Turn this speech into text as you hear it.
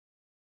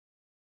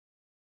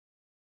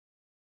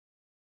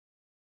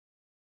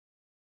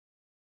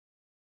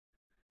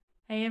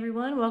Hey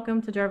everyone,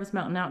 welcome to Jarvis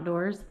Mountain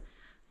Outdoors.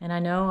 And I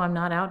know I'm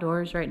not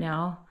outdoors right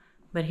now,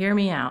 but hear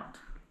me out.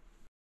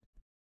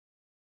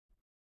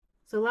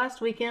 So last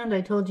weekend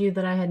I told you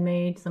that I had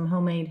made some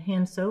homemade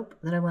hand soap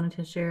that I wanted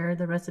to share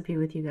the recipe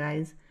with you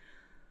guys.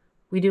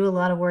 We do a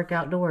lot of work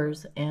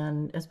outdoors,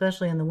 and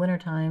especially in the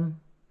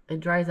wintertime, it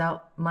dries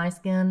out my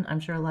skin. I'm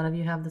sure a lot of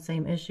you have the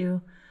same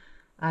issue.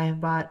 I have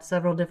bought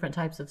several different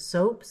types of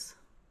soaps.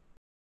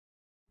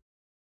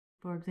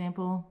 For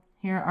example,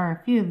 here are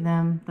a few of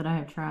them that I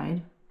have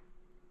tried.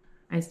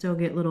 I still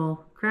get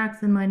little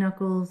cracks in my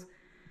knuckles,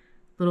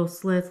 little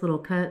slits, little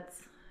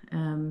cuts,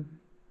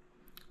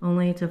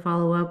 only to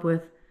follow up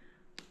with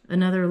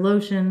another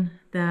lotion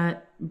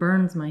that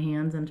burns my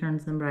hands and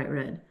turns them bright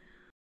red.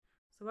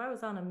 So I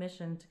was on a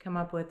mission to come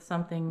up with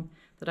something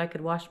that I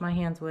could wash my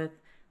hands with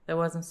that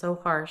wasn't so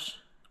harsh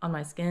on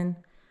my skin,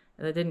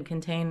 that didn't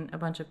contain a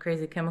bunch of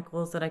crazy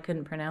chemicals that I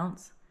couldn't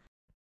pronounce.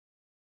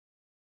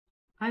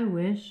 I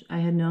wish I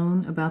had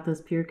known about this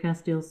Pure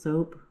Castile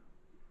soap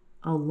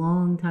a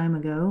long time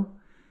ago,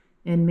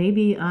 and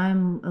maybe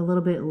I'm a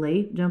little bit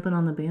late jumping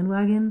on the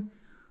bandwagon,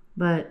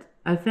 but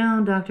I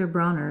found Dr.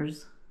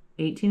 Bronner's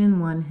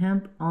 18-in-1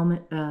 hemp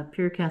almond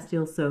Pure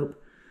Castile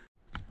soap.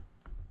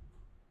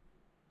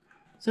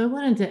 So I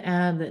wanted to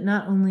add that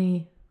not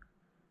only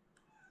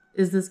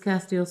is this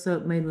Castile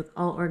soap made with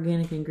all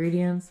organic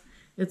ingredients,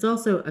 it's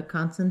also a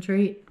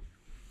concentrate.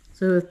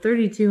 So a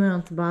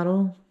 32-ounce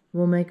bottle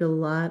will make a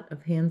lot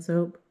of hand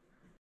soap.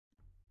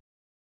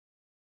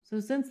 So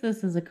since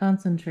this is a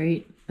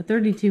concentrate, a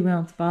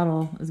 32-ounce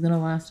bottle is going to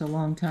last a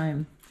long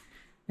time.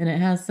 And it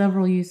has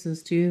several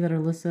uses too that are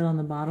listed on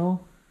the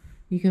bottle.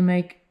 You can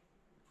make,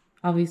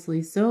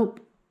 obviously,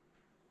 soap,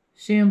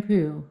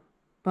 shampoo,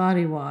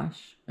 body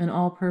wash, an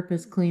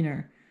all-purpose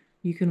cleaner.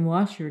 You can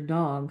wash your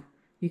dog.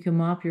 You can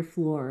mop your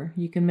floor.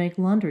 You can make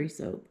laundry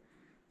soap.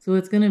 So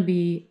it's going to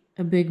be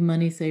a big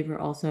money saver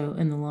also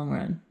in the long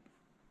run.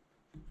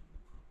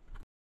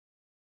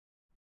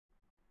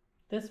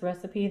 This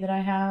recipe that I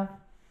have,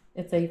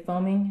 it's a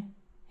foaming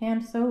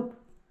hand soap.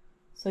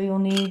 So you'll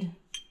need,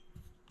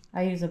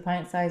 I use a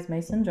pint-sized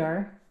mason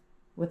jar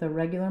with a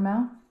regular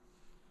mouth.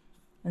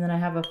 And then I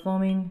have a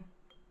foaming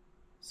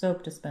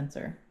soap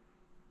dispenser.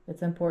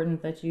 It's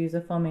important that you use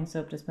a foaming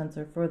soap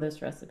dispenser for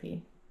this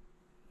recipe.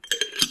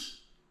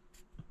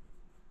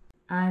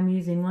 I'm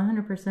using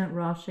 100%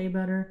 raw shea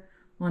butter,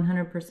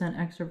 100%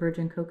 extra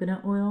virgin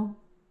coconut oil.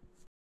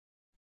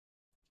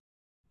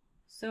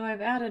 So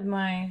I've added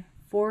my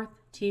 4th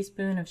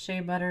teaspoon of shea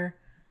butter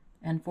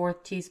and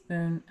 4th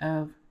teaspoon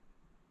of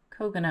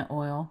coconut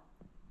oil.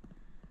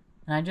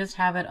 And I just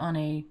have it on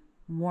a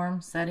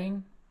warm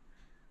setting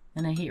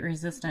in a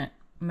heat-resistant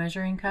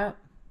measuring cup.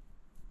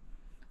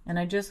 And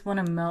I just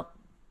want to melt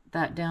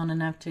that down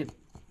enough to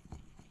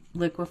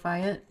liquefy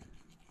it.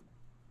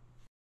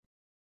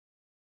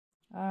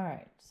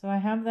 Alright, so I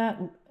have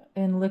that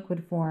in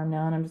liquid form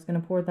now, and I'm just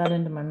going to pour that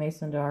into my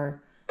mason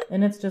jar.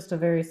 And it's just a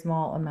very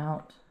small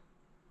amount.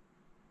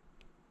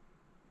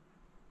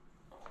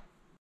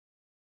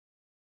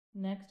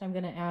 Next, I'm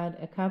going to add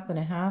a cup and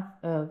a half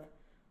of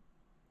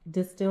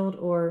distilled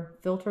or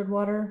filtered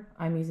water.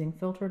 I'm using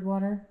filtered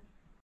water.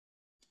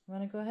 I'm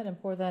going to go ahead and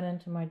pour that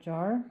into my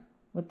jar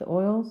with the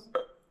oils.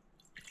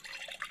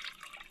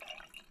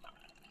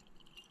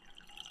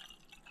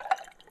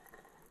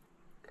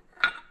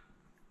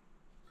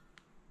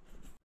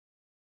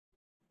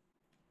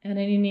 And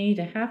then you need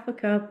a half a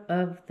cup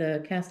of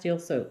the Castile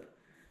soap.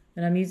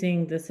 And I'm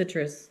using the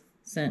citrus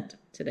scent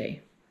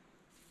today.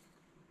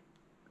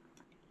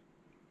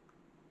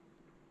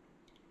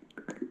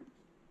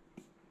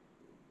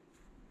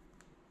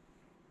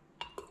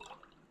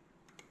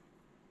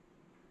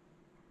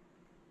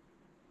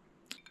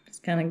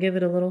 Just kind of give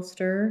it a little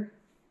stir.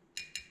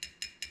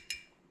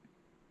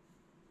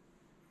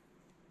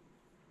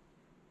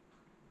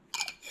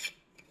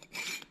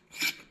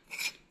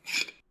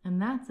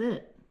 And that's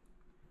it.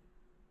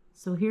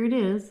 So here it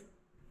is,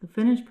 the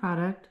finished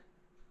product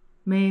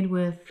made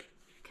with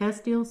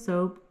Castile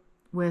soap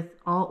with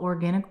all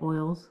organic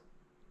oils,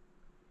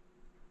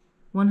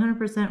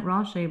 100%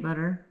 raw shea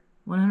butter,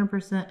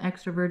 100%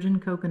 extra virgin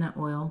coconut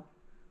oil,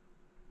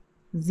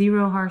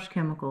 0 harsh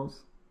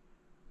chemicals.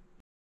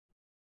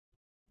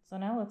 So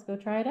now let's go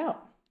try it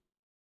out.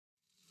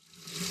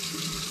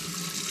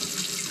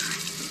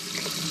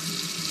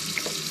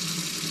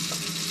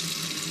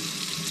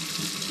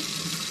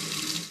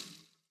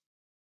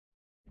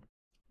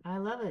 I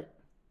love it.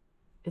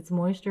 It's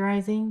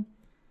moisturizing,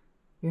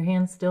 your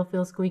hands still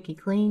feel squeaky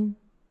clean,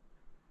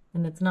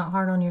 and it's not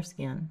hard on your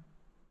skin.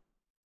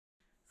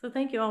 So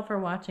thank you all for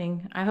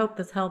watching. I hope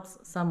this helps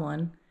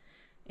someone.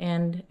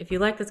 And if you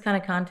like this kind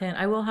of content,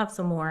 I will have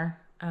some more.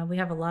 We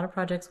have a lot of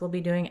projects we'll be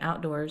doing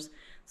outdoors,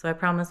 so I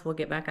promise we'll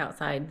get back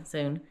outside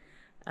soon.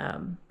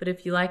 But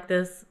if you like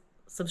this,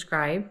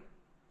 subscribe,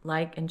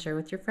 like, and share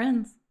with your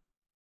friends.